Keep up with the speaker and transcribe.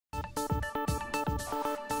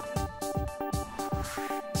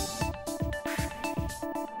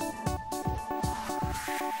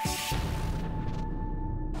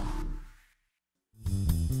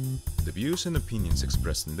The views and opinions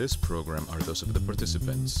expressed in this program are those of the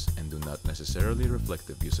participants and do not necessarily reflect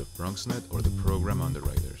the views of BronxNet or the program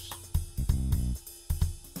underwriters.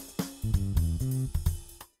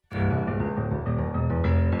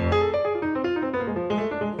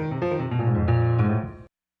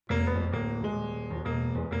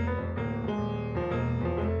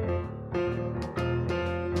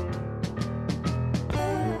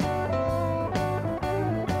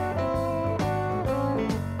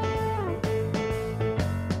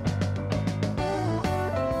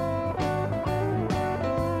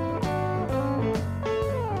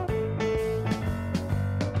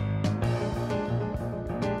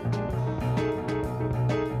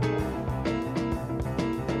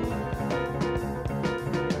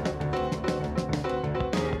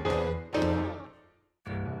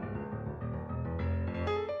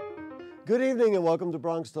 Good evening and welcome to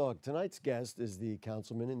BronxTalk. Tonight's guest is the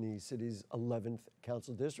councilman in the city's 11th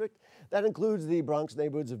council district. That includes the Bronx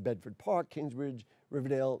neighborhoods of Bedford Park, Kingsbridge,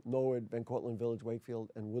 Riverdale, Norwood, Van Cortlandt Village,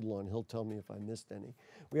 Wakefield, and Woodlawn. He'll tell me if I missed any.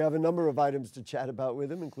 We have a number of items to chat about with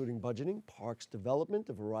him, including budgeting, parks development,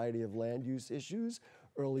 a variety of land use issues,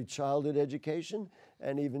 early childhood education,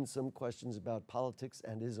 and even some questions about politics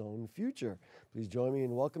and his own future. Please join me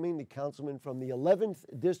in welcoming the councilman from the 11th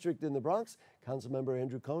district in the Bronx, Councilmember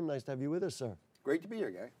Andrew Cohen. Nice to have you with us, sir. Great to be here,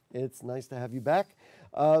 Guy. It's nice to have you back.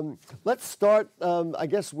 Let's start, I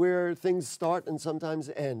guess, where things start and sometimes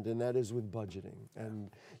end, and that is with budgeting. And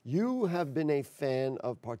you have been a fan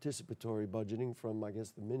of participatory budgeting from, I guess,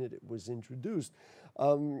 the minute it was introduced.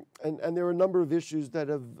 And there are a number of issues that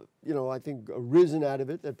have, I think, arisen out of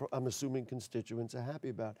it that I'm assuming constituents are happy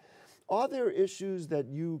about. Are there issues that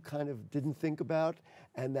you kind of didn't think about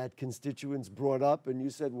and that constituents brought up and you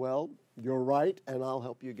said, well, you're right, and I'll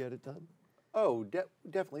help you get it done? Oh,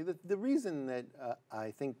 definitely. The reason that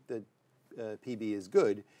I think that PB is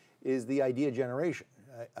good is the idea generation.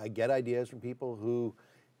 I get ideas from people who,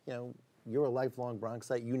 you're a lifelong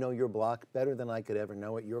Bronxite, you know your block better than I could ever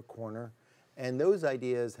know it, your corner, and those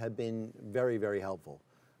ideas have been very, very helpful.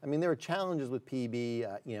 I mean, there are challenges with PB.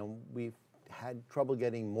 We've had trouble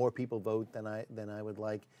getting more people vote than I would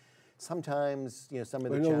like. Sometimes, some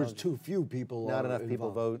of the challenges. Too few people. Not enough involved.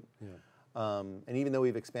 people vote. Yeah. And even though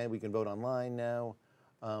we've expanded, we can vote online now.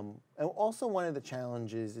 And also one of the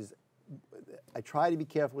challenges is, I try to be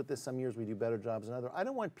careful with this. Some years we do better jobs than others. I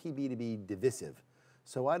don't want PB to be divisive.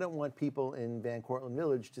 So I don't want people in Van Cortlandt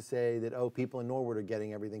Village to say that, oh, people in Norwood are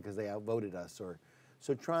getting everything because they outvoted us.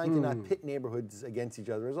 So trying to not pit neighborhoods against each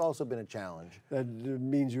other has also been a challenge. That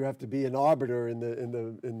means you have to be an arbiter in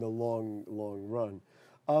the long run.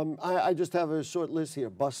 I just have a short list here.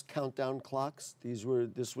 Bus countdown clocks.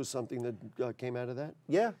 This was something that came out of that?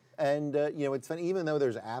 Yeah, and it's funny, even though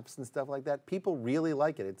there's apps and stuff like that, people really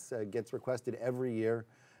like it. It gets requested every year.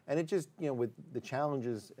 And it just, with the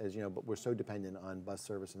challenges, but we're so dependent on bus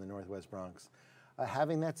service in the Northwest Bronx,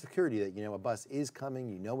 having that security that, a bus is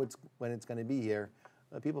coming, when it's going to be here,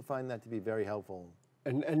 people find that to be very helpful.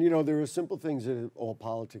 And there are simple things that all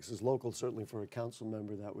politics is local. Certainly for a council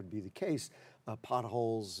member, that would be the case.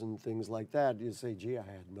 Potholes and things like that. You say, gee, I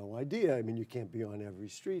had no idea. I mean, you can't be on every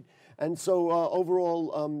street. And so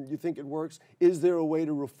overall, you think it works? Is there a way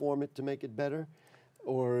to reform it to make it better?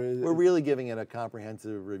 Or we're really giving it a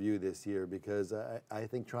comprehensive review this year because I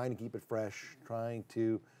think trying to keep it fresh, trying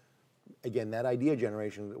to, again, that idea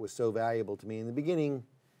generation that was so valuable to me in the beginning.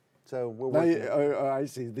 So we're working. I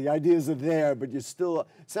see. The ideas are there, but you still,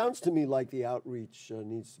 sounds to me like the outreach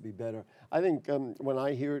needs to be better. I think when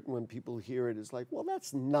I hear it, when people hear it, it's like, well,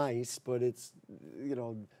 that's nice, but it's,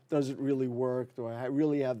 does it really work? Do I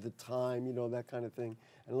really have the time, that kind of thing,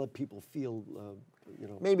 and let people feel,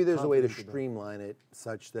 Maybe there's a way to streamline it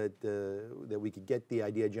such that that we could get the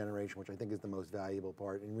idea generation, which I think is the most valuable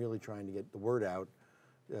part, and really trying to get the word out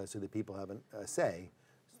so that people have a say.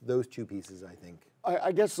 Those two pieces, I think.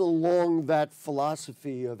 I guess along that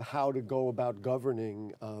philosophy of how to go about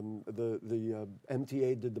governing, the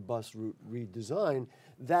MTA did the bus route redesign.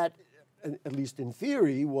 That, at least in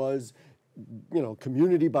theory, was,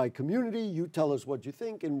 community by community. You tell us what you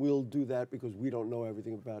think, and we'll do that because we don't know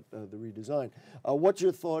everything about the redesign. What's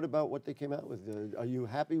your thought about what they came out with? Are you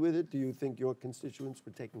happy with it? Do you think your constituents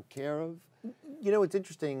were taken care of? It's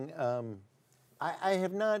interesting. I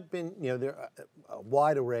have not been, there are a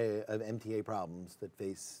wide array of MTA problems that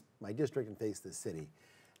face my district and face this city.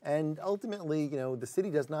 And ultimately, the city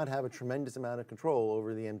does not have a tremendous amount of control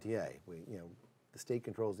over the MTA. The state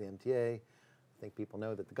controls the MTA. think people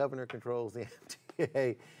know that the governor controls the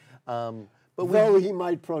MTA. Though he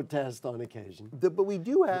might protest on occasion. But we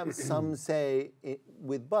do have some say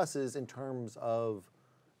with buses in terms of,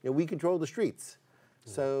 we control the streets.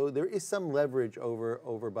 So there is some leverage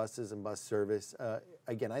over buses and bus service.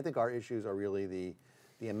 Again, I think our issues are really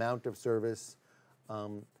the amount of service.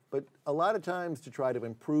 But a lot of times to try to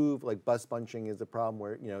improve, like bus bunching is a problem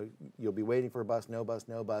where, you'll be waiting for a bus, no bus,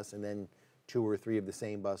 no bus, and then 2 or 3 of the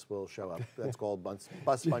same bus will show up. That's called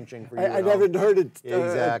bus bunching for you. I never heard it,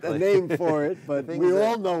 exactly. a name for it, but we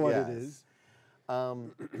all know what it is.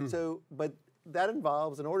 But that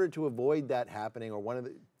involves, in order to avoid that happening, or one of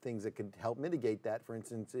the things that could help mitigate that, for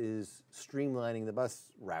instance, is streamlining the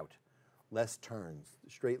bus route. Less turns.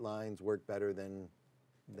 Straight lines work better than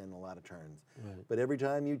a lot of turns. Right. But every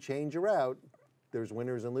time you change a route, there's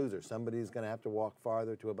winners and losers. Somebody's going to have to walk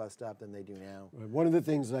farther to a bus stop than they do now. Right. One of the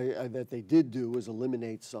things that they did do was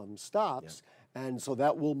eliminate some stops, and so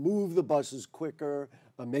that will move the buses quicker.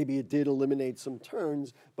 Maybe it did eliminate some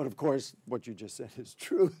turns, but of course, what you just said is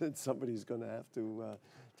true, that somebody's going to have to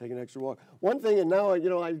take an extra walk. One thing, and now,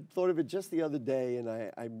 I thought of it just the other day, and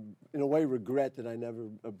I in a way regret that I never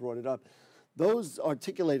brought it up. Those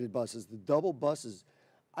articulated buses, the double buses,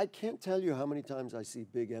 I can't tell you how many times I see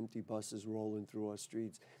big empty buses rolling through our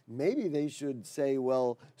streets. Maybe they should say,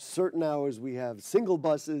 well, certain hours we have single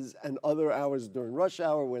buses and other hours during rush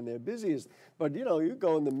hour when they're busiest. But, you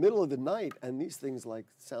go in the middle of the night and these things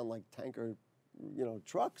sound like tanker,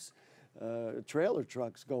 trucks, trailer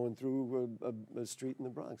trucks going through a street in the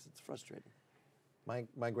Bronx. It's frustrating.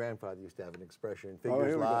 My grandfather used to have an expression,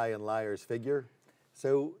 figures lie and liars figure.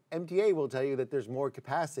 So MTA will tell you that there's more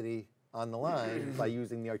capacity on the line by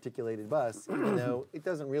using the articulated bus, even though it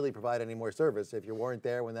doesn't really provide any more service. If you weren't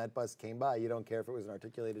there when that bus came by, you don't care if it was an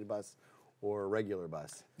articulated bus or a regular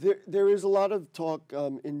bus. There is a lot of talk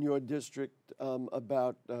in your district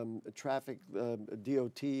about traffic.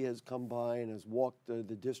 DOT has come by and has walked the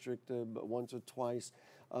district once or twice.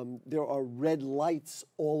 There are red lights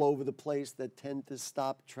all over the place that tend to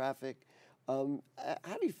stop traffic.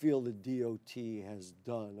 How do you feel the DOT has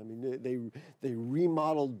done? I mean, they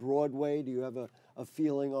remodeled Broadway. Do you have a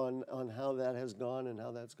feeling on how that has gone and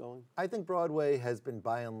how that's going? I think Broadway has been,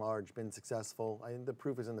 by and large, been successful. I think the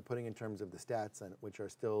proof is in the pudding in terms of the stats, which they're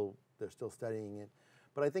still studying it.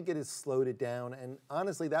 But I think it has slowed it down. And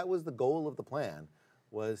honestly, that was the goal of the plan,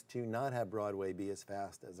 was to not have Broadway be as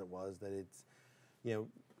fast as it was. That it's,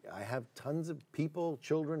 I have tons of people,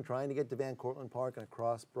 children, trying to get to Van Cortlandt Park and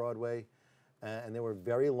across Broadway. And there were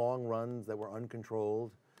very long runs that were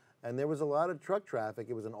uncontrolled. And there was a lot of truck traffic.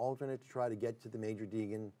 It was an alternate to try to get to the Major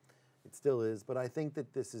Deegan. It still is. But I think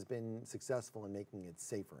that this has been successful in making it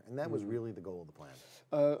safer. And that was really the goal of the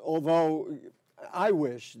plan. Although I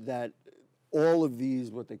wish that all of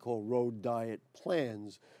these, what they call road diet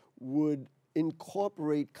plans, would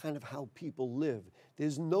incorporate kind of how people live.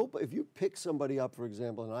 If you pick somebody up, for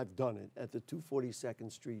example, and I've done it, at the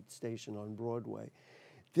 242nd Street station on Broadway,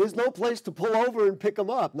 there's no place to pull over and pick them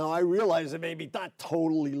up. Now, I realize it may be not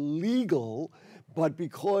totally legal, but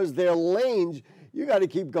because they're lanes, you got to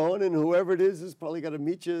keep going, and whoever it is probably got to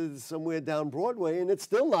meet you somewhere down Broadway, and it's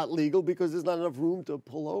still not legal because there's not enough room to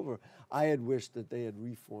pull over. I had wished that they had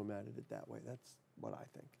reformatted it that way. That's what I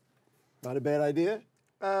think. Not a bad idea?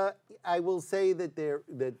 I will say that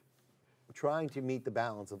that trying to meet the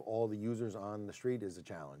balance of all the users on the street is a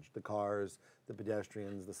challenge. The cars, the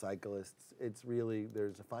pedestrians, the cyclists. It's really,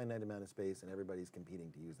 there's a finite amount of space and everybody's competing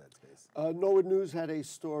to use that space. Norwood News had a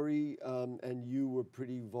story and you were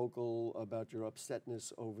pretty vocal about your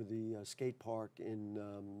upsetness over the skate park in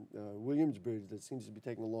Williamsbridge that seems to be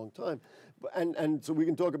taking a long time. And so we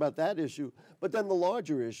can talk about that issue, but then the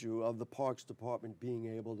larger issue of the Parks Department being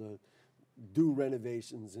able to do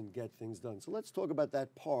renovations and get things done. So let's talk about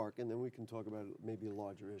that park, and then we can talk about maybe a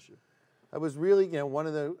larger issue. I was really,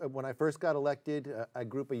 when I first got elected, a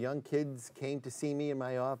group of young kids came to see me in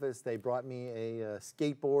my office. They brought me a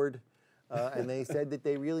skateboard, and they said that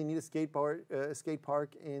they really need a skate park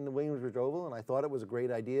in the Williamsbridge Oval, and I thought it was a great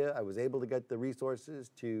idea. I was able to get the resources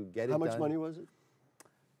to get it done. How much money was it?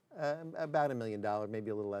 About $1 million, maybe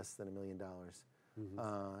a little less than $1 million.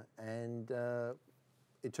 Mm-hmm.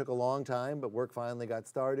 It took a long time, but work finally got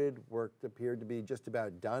started. Work appeared to be just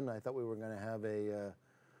about done. I thought we were going to have a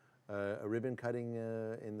ribbon cutting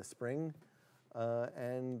in the spring,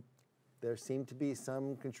 and there seemed to be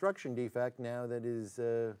some construction defect now that is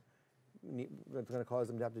that's going to cause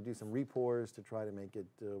them to have to do some repours to try to make it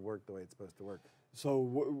work the way it's supposed to work.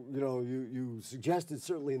 So, you suggested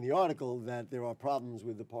certainly in the article that there are problems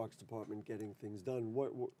with the Parks Department getting things done.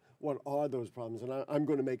 what are those problems? And I'm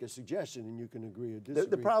going to make a suggestion, and you can agree or disagree.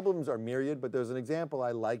 The problems are myriad, but there's an example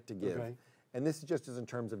I like to give, Okay. and this is just as in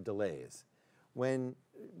terms of delays. When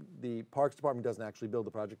the Parks Department doesn't actually build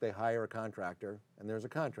the project, they hire a contractor, and there's a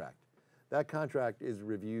contract. That contract is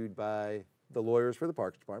reviewed by the lawyers for the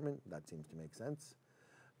Parks Department. That seems to make sense.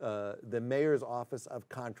 The Mayor's Office of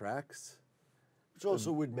Contracts. Which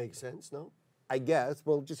also would make sense, no? I guess.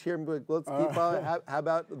 Well, just hear me. Let's keep on. How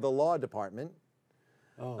about the Law Department?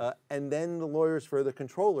 Oh. And then the lawyers for the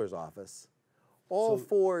Controller's Office. All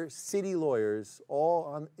four city lawyers,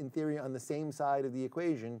 all in theory on the same side of the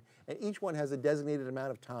equation, and each one has a designated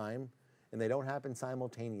amount of time, and they don't happen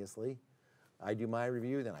simultaneously. I do my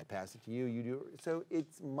review, then I pass it to you, you do. So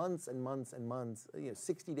it's months and months and months,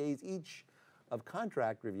 60 days each of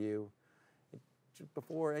contract review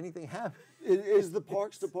before anything happens. Is the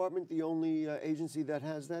Parks Department the only agency that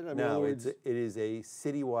has that? I mean, No, it is a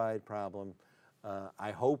citywide problem.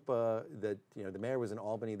 I hope that the mayor was in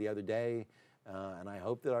Albany the other day, and I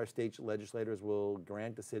hope that our state legislators will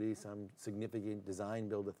grant the city some significant design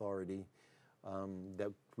build authority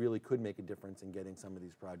that really could make a difference in getting some of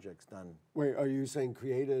these projects done. Wait, are you saying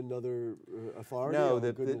create another authority? No, Oh,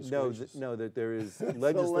 that goodness gracious. that there is the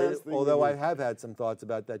legislative. last thing Although we I need. have had some thoughts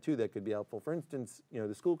about that too, that could be helpful. For instance,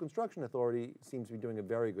 the School Construction Authority seems to be doing a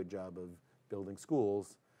very good job of building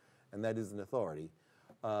schools, and that is an authority.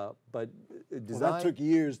 But design. Well, that took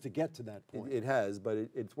years to get to that point. It has, but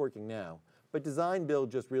it's working now. But design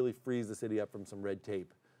build just really frees the city up from some red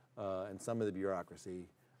tape and some of the bureaucracy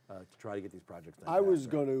to try to get these projects done. I was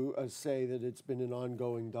faster. going to say that it's been an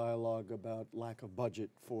ongoing dialogue about lack of budget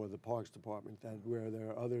for the Parks Department, that where there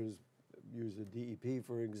are others, use the DEP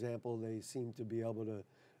for example, they seem to be able to,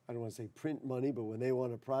 I don't want to say print money, but when they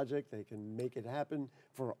want a project, they can make it happen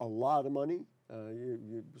for a lot of money.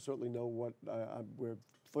 You certainly know what we're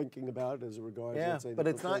thinking about as regards, Yeah, let's say, but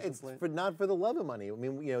the it's not. filtration It's plant. not for the love of money. I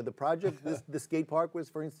mean, the project, the skate park was,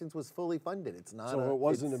 for instance, was fully funded. It's not. So it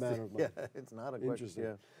wasn't a it's- matter of money. Yeah, it's not a question. Interesting.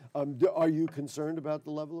 Yeah. Are you concerned about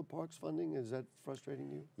the level of parks funding? Is that frustrating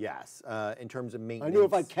you? Yes, in terms of maintenance. knew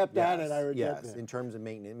if I kept at it, yes, I would get Yes, there. in terms of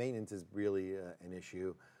maintenance is really an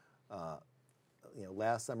issue.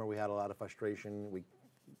 Last summer we had a lot of frustration.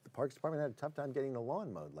 The Parks Department had a tough time getting the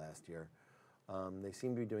lawn mowed last year. They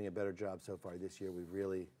seem to be doing a better job so far this year.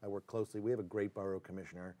 I work closely. We have a great borough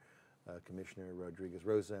commissioner, Commissioner Rodriguez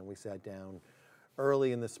Rosa, and we sat down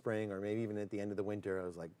early in the spring or maybe even at the end of the winter. I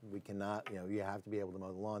was like, we cannot, you have to be able to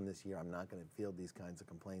mow the lawn this year. I'm not going to field these kinds of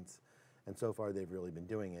complaints. And so far they've really been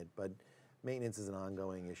doing it. But maintenance is an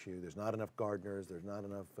ongoing issue. There's not enough gardeners. There's not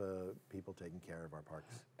enough people taking care of our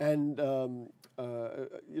parks. And,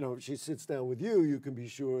 if she sits down with you, you can be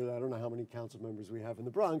sure that I don't know how many council members we have in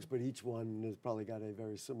the Bronx, but each one has probably got a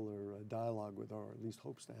very similar dialogue with her, or at least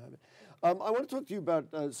hopes to have it. I want to talk to you about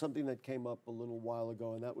something that came up a little while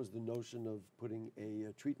ago, and that was the notion of putting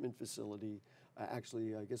a treatment facility.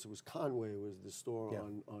 Actually, I guess it was Conway was the store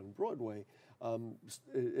on Broadway.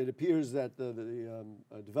 It appears that the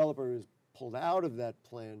developer is pulled out of that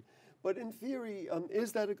plan. But in theory,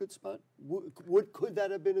 is that a good spot? Could that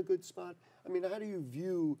have been a good spot? I mean, how do you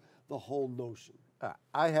view the whole notion?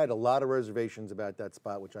 I had a lot of reservations about that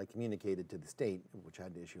spot, which I communicated to the state, which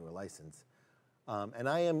had to issue a license. And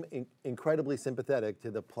I am incredibly sympathetic to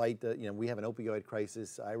the plight that, we have an opioid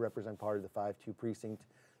crisis. I represent part of the 5-2 precinct.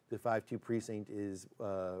 The 5-2 precinct is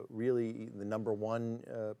really the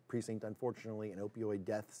 #1 precinct, unfortunately, in opioid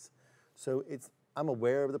deaths. So I'm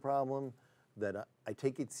aware of the problem, that I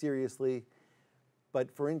take it seriously. But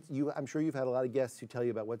I'm sure you've had a lot of guests who tell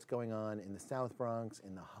you about what's going on in the South Bronx,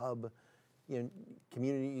 in the hub,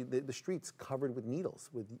 community, the streets covered with needles.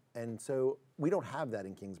 And so we don't have that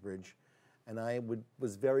in Kingsbridge. And I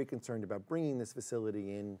was very concerned about bringing this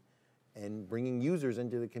facility in and bringing users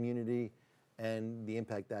into the community and the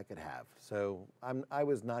impact that could have. So I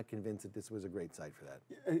was not convinced that this was a great site for that.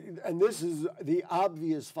 And this is the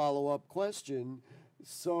obvious follow-up question.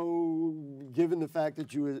 So, given the fact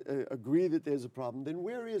that you agree that there's a problem, then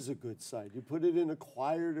where is a good site? You put it in a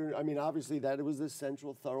quieter, obviously that it was the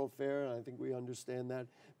central thoroughfare, and I think we understand that.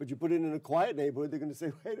 But you put it in a quiet neighborhood, they're going to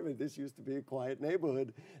say, wait a minute, this used to be a quiet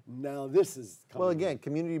neighborhood. Now this is coming. Well, again,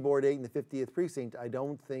 Community Board 8 and the 50th Precinct, I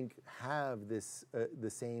don't think have this the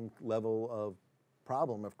same level of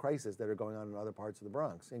problem, of crisis that are going on in other parts of the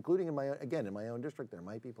Bronx, including in my own district. There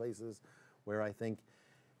might be places where I think,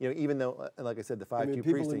 even though, like I said, the 5-2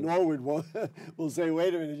 people precinct. in Norwood will say,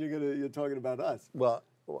 "Wait a minute, you're talking about us." Well,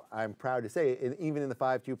 I'm proud to say, even in the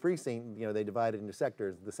 5-2 precinct, they divided into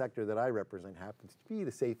sectors. The sector that I represent happens to be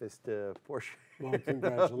the safest portion. Well,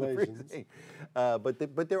 congratulations. Of the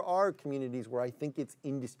precinct. But there are communities where I think it's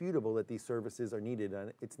indisputable that these services are needed,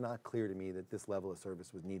 and it's not clear to me that this level of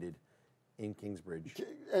service was needed in Kingsbridge.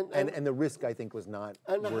 And the risk, I think, was not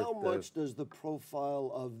And worth how much does the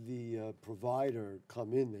profile of the provider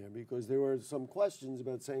come in there? Because there were some questions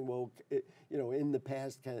about saying, well, in the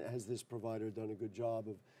past, has this provider done a good job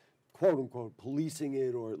of, quote unquote, policing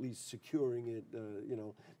it or at least securing it,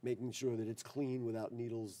 making sure that it's clean without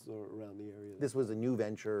needles around the area? This was a new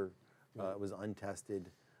venture. It was untested.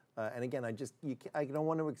 And again, I don't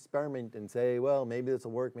want to experiment and say, well, maybe this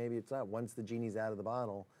will work, maybe it's not. Once the genie's out of the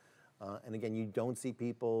bottle. And again, you don't see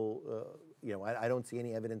people, I don't see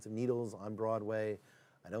any evidence of needles on Broadway.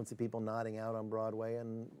 I don't see people nodding out on Broadway,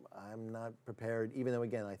 and I'm not prepared, even though,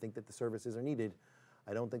 again, I think that the services are needed.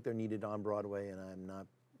 I don't think they're needed on Broadway, and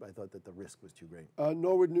I thought that the risk was too great.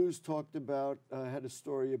 Norwood News talked about, had a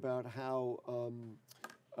story about how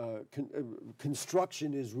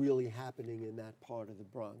construction is really happening in that part of the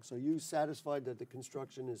Bronx. Are you satisfied that the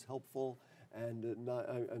construction is helpful? And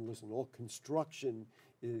listen, all construction,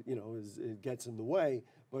 it gets in the way.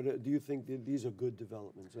 But do you think that these are good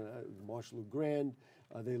developments? Marshall Grand,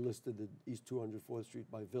 they listed the East 204th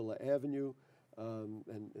Street by Villa Avenue,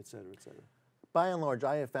 and et cetera, et cetera. By and large,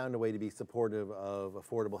 I have found a way to be supportive of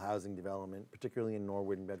affordable housing development, particularly in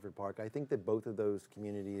Norwood and Bedford Park. I think that both of those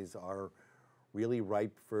communities are really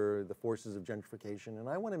ripe for the forces of gentrification, and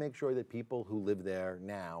I want to make sure that people who live there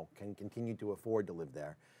now can continue to afford to live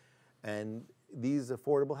there. And these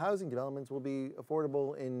affordable housing developments will be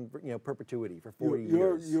affordable in perpetuity for 40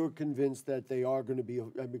 years. You're convinced that they are going to be,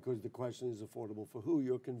 because the question is affordable for who,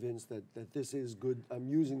 you're convinced that this is good, I'm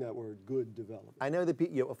using that word, good development. I know that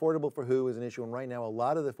affordable for who is an issue, and right now a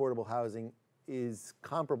lot of the affordable housing is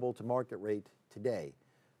comparable to market rate today.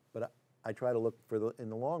 But I try to look in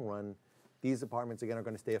the long run, these apartments, again, are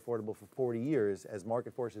going to stay affordable for 40 years. As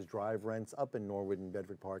market forces drive rents up in Norwood and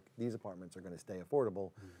Bedford Park, these apartments are going to stay affordable.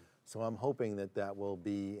 Mm-hmm. So I'm hoping that will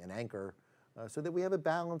be an anchor so that we have a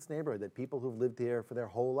balanced neighborhood, that people who've lived here for their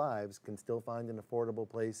whole lives can still find an affordable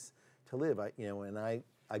place to live.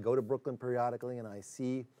 I go to Brooklyn periodically and I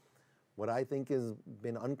see what I think has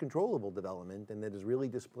been uncontrollable development and that has really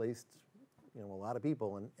displaced a lot of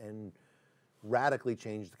people and radically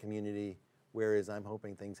changed the community, whereas I'm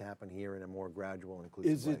hoping things happen here in a more gradual and inclusive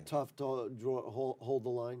way. Is it tough to hold the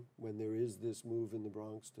line when there is this move in the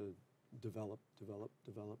Bronx to develop?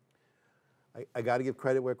 I got to give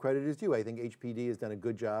credit where credit is due. I think HPD has done a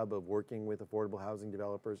good job of working with affordable housing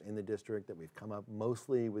developers in the district, that we've come up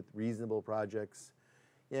mostly with reasonable projects.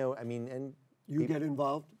 And you get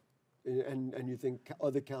involved, and you think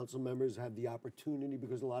other council members have the opportunity,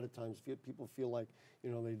 because a lot of times people feel like they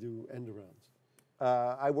do end arounds.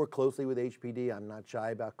 I work closely with HPD. I'm not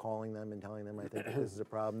shy about calling them and telling them I think that this is a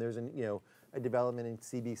problem. There's a development in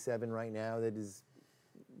CB7 right now that is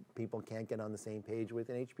people can't get on the same page with,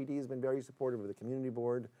 and HPD has been very supportive of the community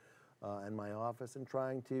board and my office in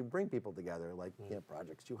trying to bring people together, like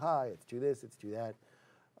project's too high, it's too this, it's too that,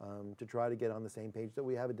 to try to get on the same page that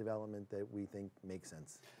we have a development that we think makes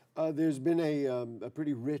sense. There's been a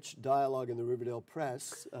pretty rich dialogue in the Riverdale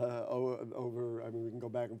press over, we can go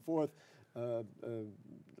back and forth,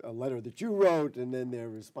 a letter that you wrote and then their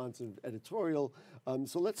responsive editorial.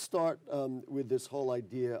 So let's start with this whole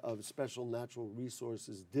idea of special natural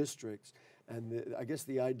resources districts. And I guess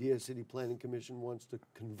the idea City Planning Commission wants to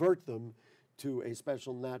convert them to a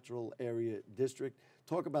special natural area district.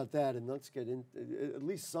 Talk about that, and let's get into at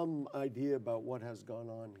least some idea about what has gone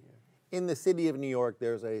on here. In the city of New York,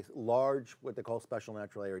 there's a large, what they call special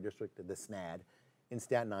natural area district, the SNAD, in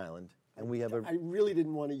Staten Island. And we have I really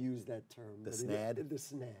didn't want to use that term. The SNAD? The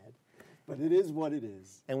SNAD. But it is what it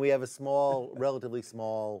is. And we have a small, relatively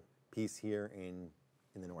small piece here in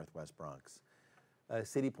the Northwest Bronx.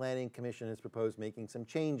 City Planning Commission has proposed making some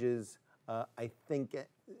changes. I think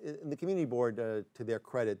in the community board, to their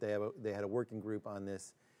credit, they had a working group on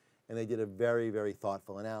this, and they did a very, very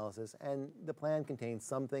thoughtful analysis. And the plan contains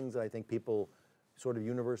some things that I think people sort of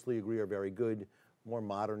universally agree are very good. More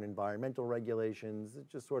modern environmental regulations,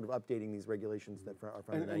 just sort of updating these regulations that are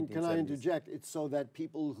from the 1970s. And can I interject? It's so that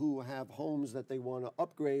people who have homes that they want to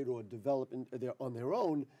upgrade or develop on their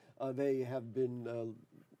own, they have been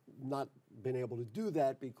not been able to do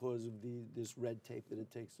that because of this red tape that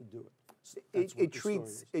it takes to do it. So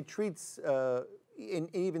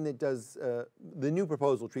the new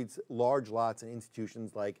proposal treats large lots and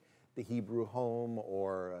institutions like the Hebrew Home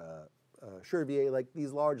or Chervier, like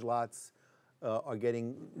these large lots are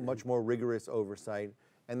getting much more rigorous oversight,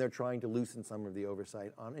 and they're trying to loosen some of the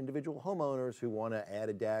oversight on individual homeowners who want to add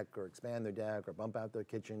a deck or expand their deck or bump out their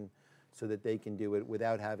kitchen so that they can do it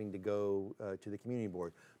without having to go to the community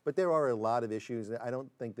board. But there are a lot of issues. I don't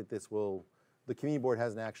think that the community board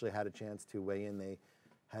hasn't actually had a chance to weigh in. They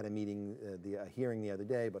had a meeting, a hearing the other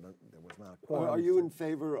day, but there was not a quorum. Are you in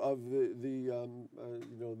favor of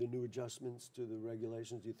the new adjustments to the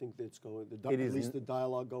regulations? Do you think that's going, at least the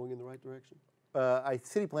dialogue going in the right direction?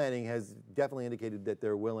 City planning has definitely indicated that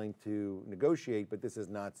they're willing to negotiate, but this is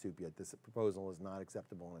not soup yet. This proposal is not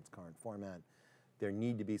acceptable in its current format. There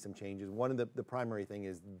need to be some changes. One of the primary thing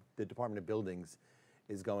is the Department of Buildings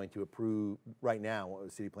is going to approve, right now,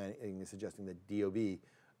 city planning is suggesting that DOB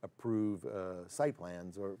approve site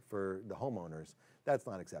plans for the homeowners. That's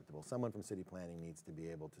not acceptable. Someone from city planning needs to be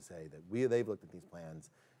able to say that they've looked at these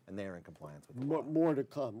plans and they are in compliance with the law. More to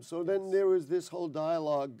come. So then there was this whole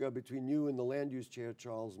dialogue between you and the land use chair,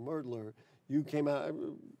 Charles Merdler. You came out,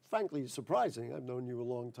 frankly surprising, I've known you a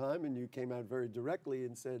long time, and you came out very directly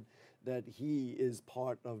and said that he is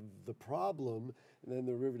part of the problem. And then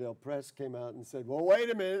the Riverdale Press came out and said, well, wait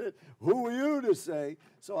a minute, who are you to say?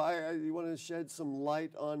 So you want to shed some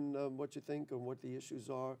light on what you think and what the issues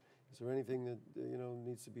are? Is there anything that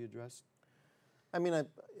needs to be addressed? I mean,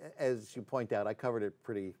 as you point out, I covered it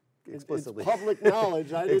pretty explicitly. It's public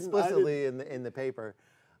knowledge. Explicitly in the paper.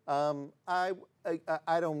 I'm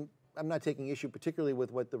not taking issue particularly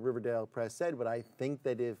with what the Riverdale Press said, but I think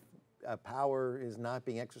that if power is not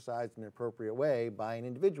being exercised in an appropriate way by an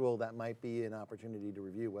individual, that might be an opportunity to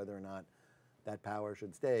review whether or not that power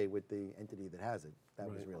should stay with the entity that has it. That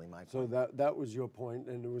was really my point. So that was your point,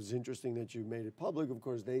 and it was interesting that you made it public. Of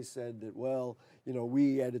course, they said that, well,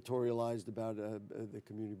 we editorialized about the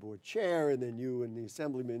community board chair, and then you and the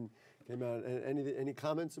assemblyman came out. Any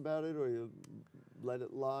comments about it, or you let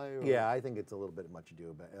it lie? Or? Yeah, I think it's a little bit much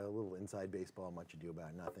ado about a little inside baseball, much ado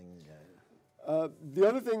about nothing. The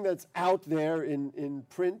other thing that's out there in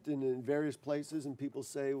print and in various places, and people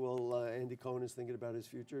say, well, Andy Cohen is thinking about his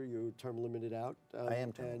future. You're term limited out. I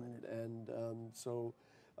am term limited. And so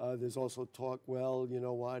there's also talk, well, you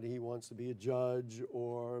know what, he wants to be a judge,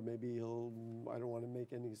 or maybe I don't want to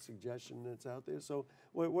make any suggestion that's out there. So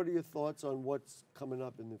what are your thoughts on what's coming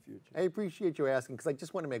up in the future? I appreciate you asking, because I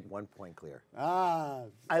just want to make one point clear. Are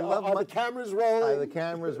the cameras rolling? The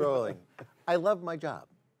camera's rolling. I love my job.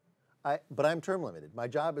 But I'm term limited. My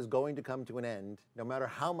job is going to come to an end, no matter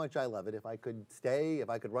how much I love it. If I could stay, if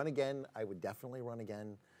I could run again, I would definitely run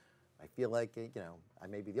again. I feel like, I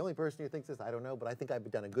may be the only person who thinks this, I don't know, but I think I've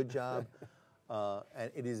done a good job.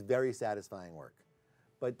 And it is very satisfying work.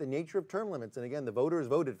 But the nature of term limits, and again, the voters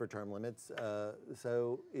voted for term limits,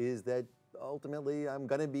 is that ultimately I'm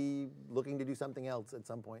going to be looking to do something else at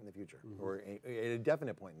some point in the future, or at a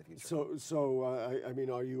definite point in the future. So I mean,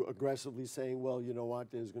 are you aggressively saying, well, you know what,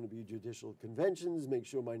 there's going to be judicial conventions, make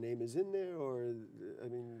sure my name is in there, or, I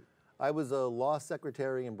mean... I was a law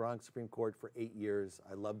secretary in Bronx Supreme Court for 8 years.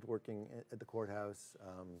 I loved working at the courthouse,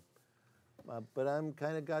 but I'm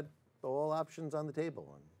kind of got all options on the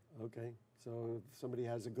table. Okay. So if somebody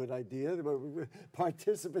has a good idea,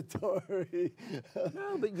 participatory.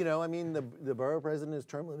 No, but I mean, the borough president is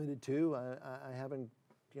term limited too. I haven't,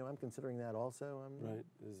 I'm considering that also. Right.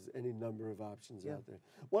 There's any number of options out there.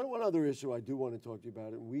 One other issue I do want to talk to you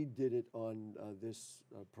about, and we did it on this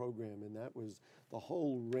program, and that was the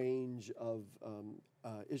whole range of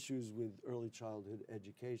issues with early childhood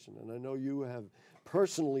education. And I know you have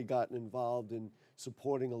personally gotten involved in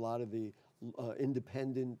supporting a lot of the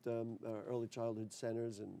independent early childhood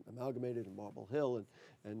centers, and Amalgamated and Marble Hill,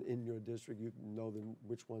 and in your district, you know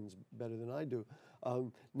which ones better than I do.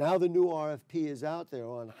 Now the new RFP is out there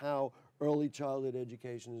on how early childhood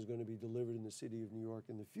education is going to be delivered in the city of New York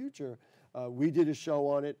in the future. We did a show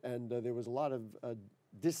on it, and there was a lot of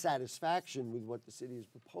dissatisfaction with what the city is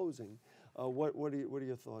proposing. What are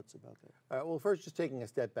your thoughts about that? Well, first, just taking a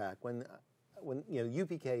step back, when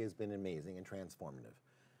UPK has been amazing and transformative.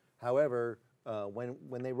 However,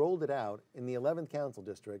 when they rolled it out in the 11th Council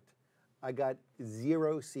District, I got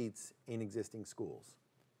 0 seats in existing schools.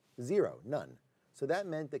 0, none. So that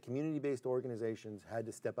meant that community-based organizations had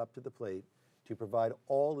to step up to the plate to provide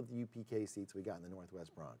all of the UPK seats we got in the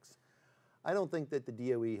Northwest Bronx. I don't think that the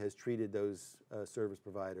DOE has treated those service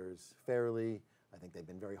providers fairly. I think they've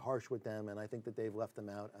been very harsh with them, and I think that they've left them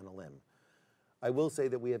out on a limb. I will say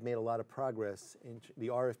that we have made a lot of progress. The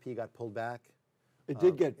RFP got pulled back. It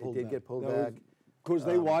did get pulled back. It did get pulled back. Because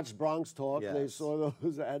they watched BronxTalk, yes. They saw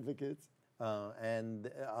those advocates. And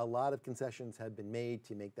a lot of concessions have been made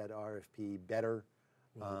to make that RFP better.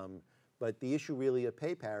 But the issue really of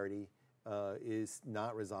pay parity is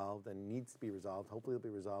not resolved and needs to be resolved. Hopefully it'll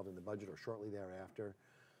be resolved in the budget or shortly thereafter.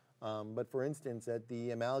 But for instance, at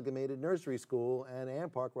the Amalgamated Nursery School and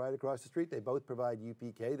Ampark right across the street, they both provide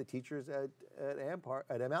UPK. The teachers at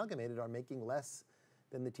Amalgamated are making less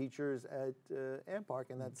than the teachers at Ampark,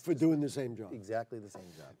 and that's For doing the same job. exactly the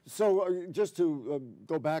same job. So just to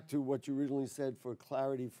go back to what you originally said for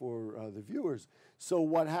clarity for the viewers. So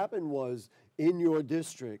what happened was in your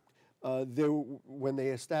district, when they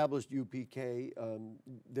established UPK,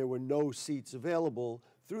 there were no seats available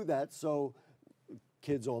through that. So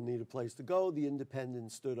kids all need a place to go. The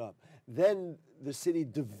independents stood up. Then the city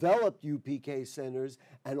developed UPK centers,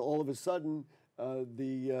 and all of a sudden,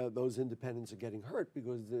 those independents are getting hurt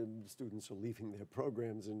because the students are leaving their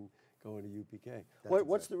programs and going to UPK.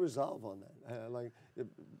 What's the resolve on that?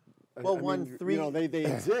 Well, they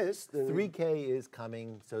exist. 3K is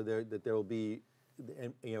coming, so there will be,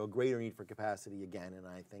 a greater need for capacity again. And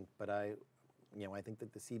I think, I think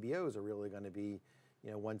that the CBOs are really going to be,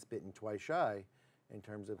 once bitten, twice shy, in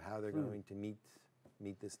terms of how they're going to meet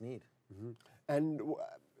this need. Mm-hmm. And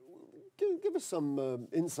give us some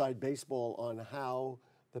inside baseball on how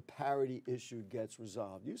the parity issue gets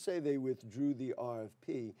resolved. You say they withdrew the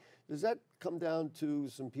RFP. Does that come down to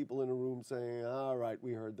some people in a room saying, all right,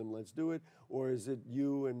 we heard them, let's do it? Or is it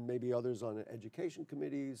you and maybe others on an education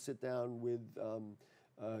committee sit down with the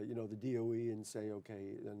DOE and say,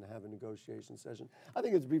 okay, and have a negotiation session? I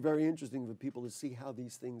think it'd be very interesting for people to see how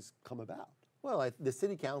these things come about. Well, the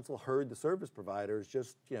City Council heard the service providers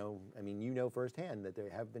just, firsthand that they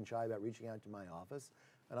have been shy about reaching out to my office.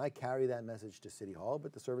 And I carry that message to City Hall,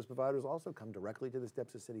 but the service providers also come directly to the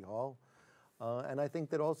steps of City Hall. And I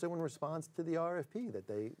think that also in response to the RFP, that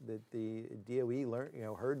the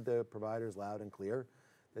DOE heard the providers loud and clear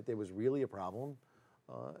that there was really a problem.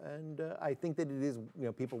 And I think that it is,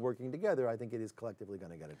 people working together, I think it is collectively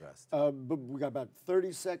going to get addressed. But we got about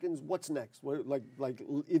 30 seconds. What's next?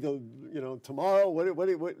 Either, tomorrow,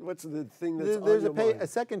 what's the thing that's There's on your mind? a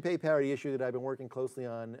second pay parity issue that I've been working closely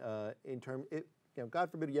on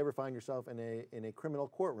God forbid you ever find yourself in a criminal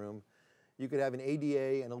courtroom, you could have an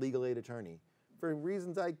ADA and a legal aid attorney. For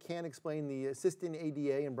reasons I can't explain, the assistant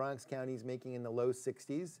ADA in Bronx County is making in the low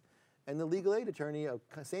 60s, and the legal aid attorney,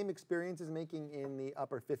 same experience, is making in the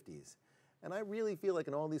upper 50s. And I really feel like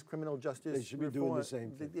in all these criminal justice they should be doing the same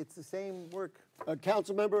thing. It's the same work.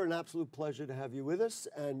 Council member, an absolute pleasure to have you with us.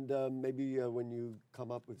 And maybe when you come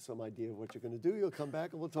up with some idea of what you're going to do, you'll come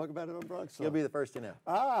back and we'll talk about it on BronxTalk. You'll be the first to know.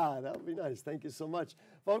 That would be nice. Thank you so much.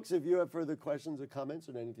 Folks, if you have further questions or comments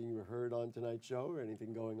on anything you heard on tonight's show or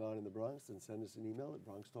anything going on in the Bronx, then send us an email at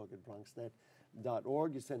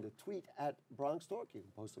bronxtalk@bronxnet.org. You send a tweet at BronxTalk. You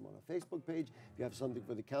can post them on our Facebook page. If you have something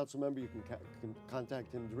for the council member, you can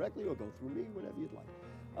contact him directly or go through me, whatever you'd like.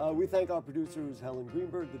 We thank our producers, Helen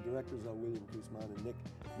Greenberg. The directors are William Guzman and Nick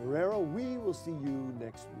Marrero. We will see you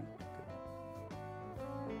next week.